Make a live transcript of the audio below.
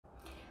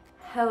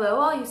Hello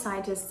all you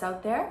scientists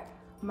out there.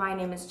 My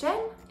name is Jen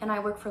and I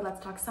work for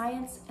Let's Talk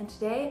Science, and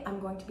today I'm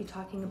going to be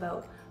talking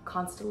about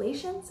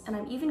constellations, and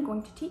I'm even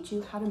going to teach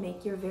you how to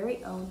make your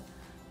very own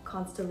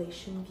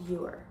constellation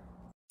viewer.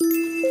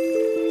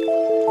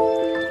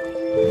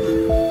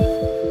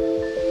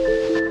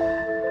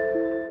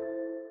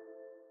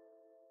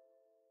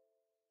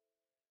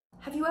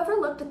 Have you ever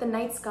looked at the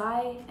night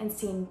sky and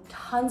seen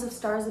tons of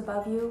stars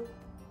above you?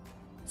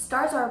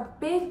 Stars are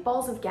big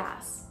balls of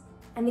gas,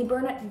 and they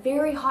burn at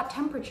very hot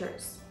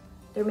temperatures.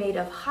 They're made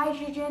of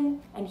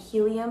hydrogen and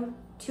helium,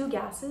 two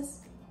gases,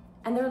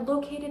 and they're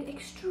located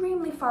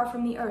extremely far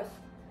from the Earth.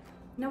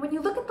 Now, when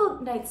you look at the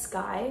night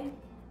sky,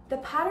 the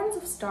patterns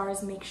of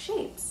stars make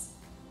shapes.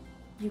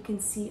 You can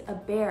see a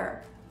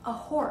bear, a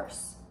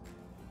horse,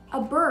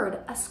 a bird,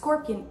 a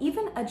scorpion,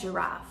 even a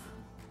giraffe.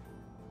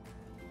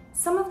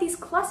 Some of these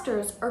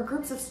clusters or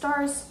groups of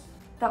stars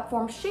that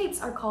form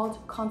shapes are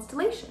called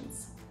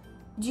constellations.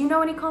 Do you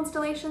know any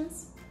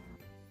constellations?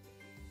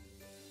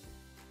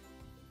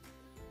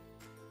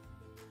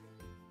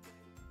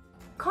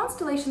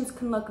 Constellations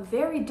can look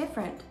very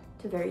different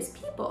to various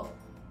people.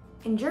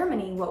 In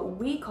Germany, what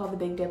we call the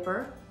Big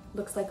Dipper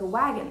looks like a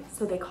wagon,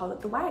 so they call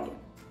it the wagon.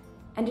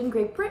 And in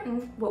Great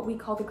Britain, what we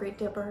call the Great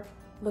Dipper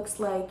looks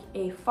like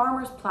a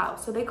farmer's plow,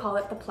 so they call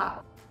it the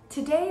plow.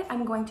 Today,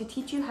 I'm going to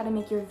teach you how to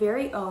make your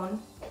very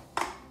own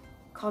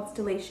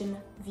constellation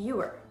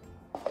viewer.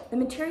 The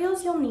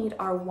materials you'll need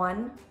are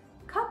 1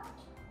 cup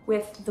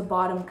with the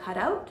bottom cut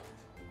out.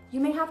 You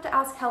may have to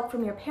ask help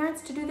from your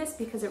parents to do this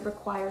because it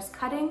requires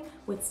cutting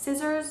with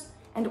scissors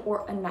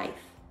or a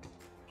knife.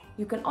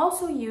 You can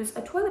also use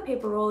a toilet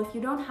paper roll if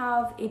you don't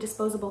have a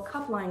disposable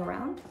cup lying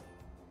around.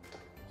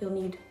 You'll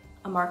need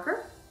a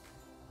marker,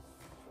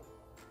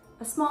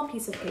 a small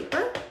piece of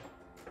paper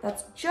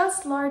that's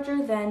just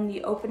larger than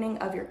the opening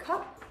of your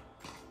cup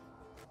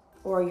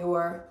or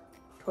your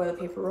toilet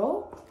paper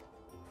roll.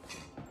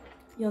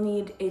 You'll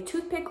need a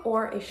toothpick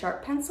or a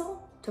sharp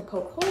pencil to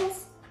poke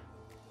holes,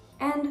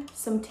 and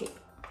some tape.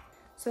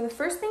 So the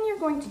first thing you're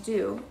going to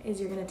do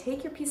is you're going to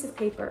take your piece of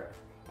paper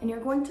and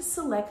you're going to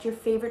select your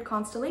favorite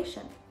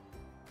constellation.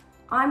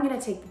 I'm going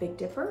to take the Big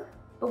Dipper,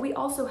 but we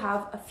also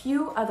have a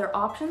few other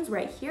options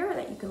right here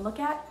that you can look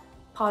at.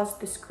 Pause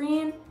the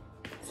screen.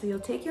 So you'll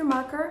take your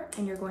marker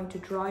and you're going to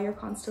draw your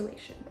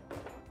constellation.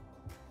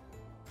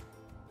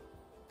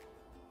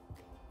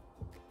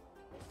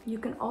 You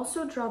can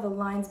also draw the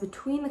lines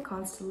between the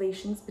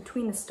constellations,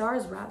 between the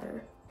stars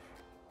rather,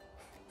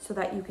 so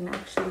that you can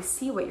actually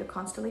see what your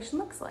constellation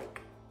looks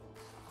like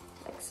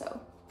so.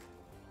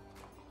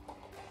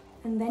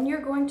 And then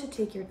you're going to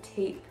take your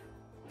tape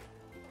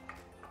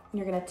and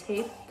you're going to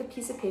tape the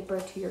piece of paper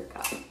to your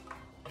cup.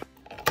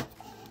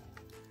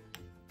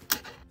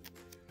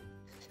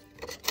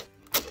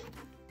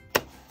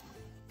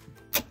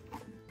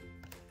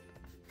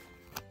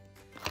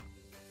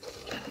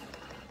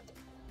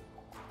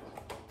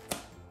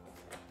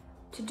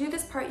 To do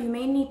this part, you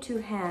may need 2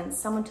 hands,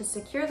 someone to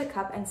secure the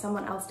cup and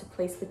someone else to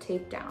place the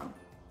tape down.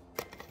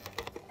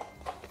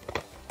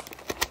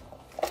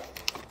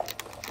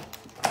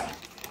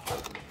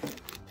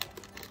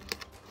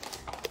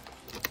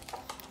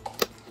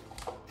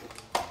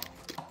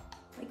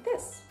 Like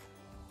this.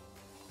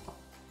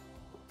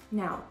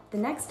 Now, the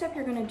next step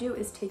you're going to do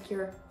is take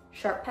your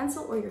sharp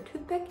pencil or your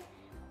toothpick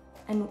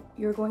and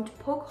you're going to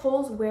poke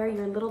holes where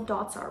your little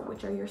dots are,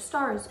 which are your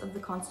stars of the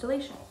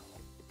constellation.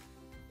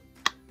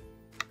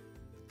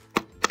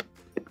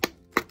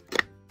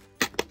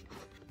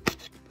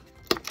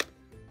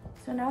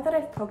 So now that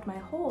I've poked my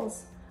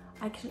holes,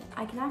 I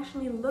can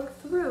actually look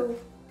through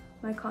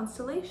my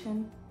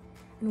constellation,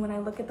 and when I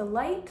look at the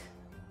light,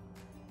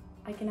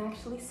 I can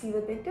actually see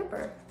the Big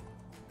Dipper.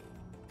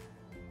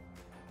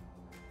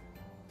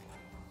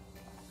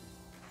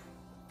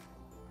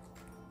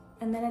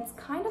 And then it's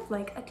kind of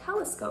like a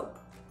telescope,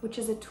 which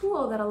is a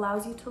tool that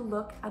allows you to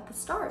look at the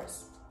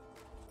stars.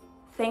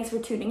 Thanks for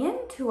tuning in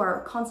to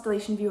our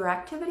constellation viewer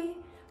activity.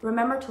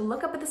 Remember to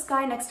look up at the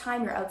sky next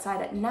time you're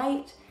outside at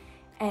night,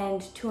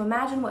 and to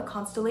imagine what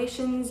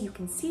constellations you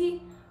can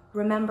see.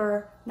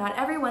 Remember, not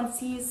everyone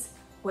sees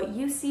what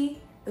you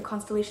see. The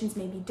constellations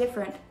may be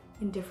different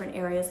in different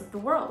areas of the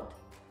world.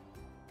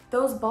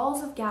 Those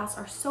balls of gas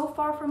are so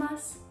far from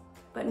us,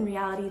 but in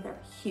reality,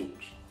 they're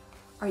huge.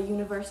 Our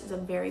universe is a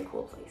very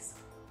cool place.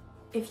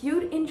 If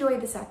you'd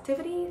enjoyed this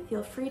activity,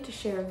 feel free to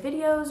share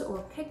videos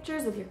or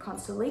pictures of your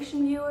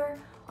constellation viewer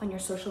on your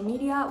social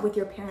media with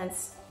your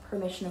parents'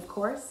 permission, of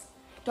course.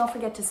 Don't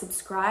forget to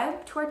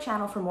subscribe to our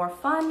channel for more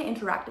fun,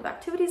 interactive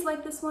activities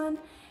like this one,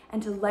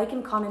 and to like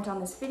and comment on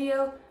this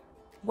video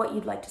what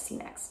you'd like to see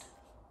next.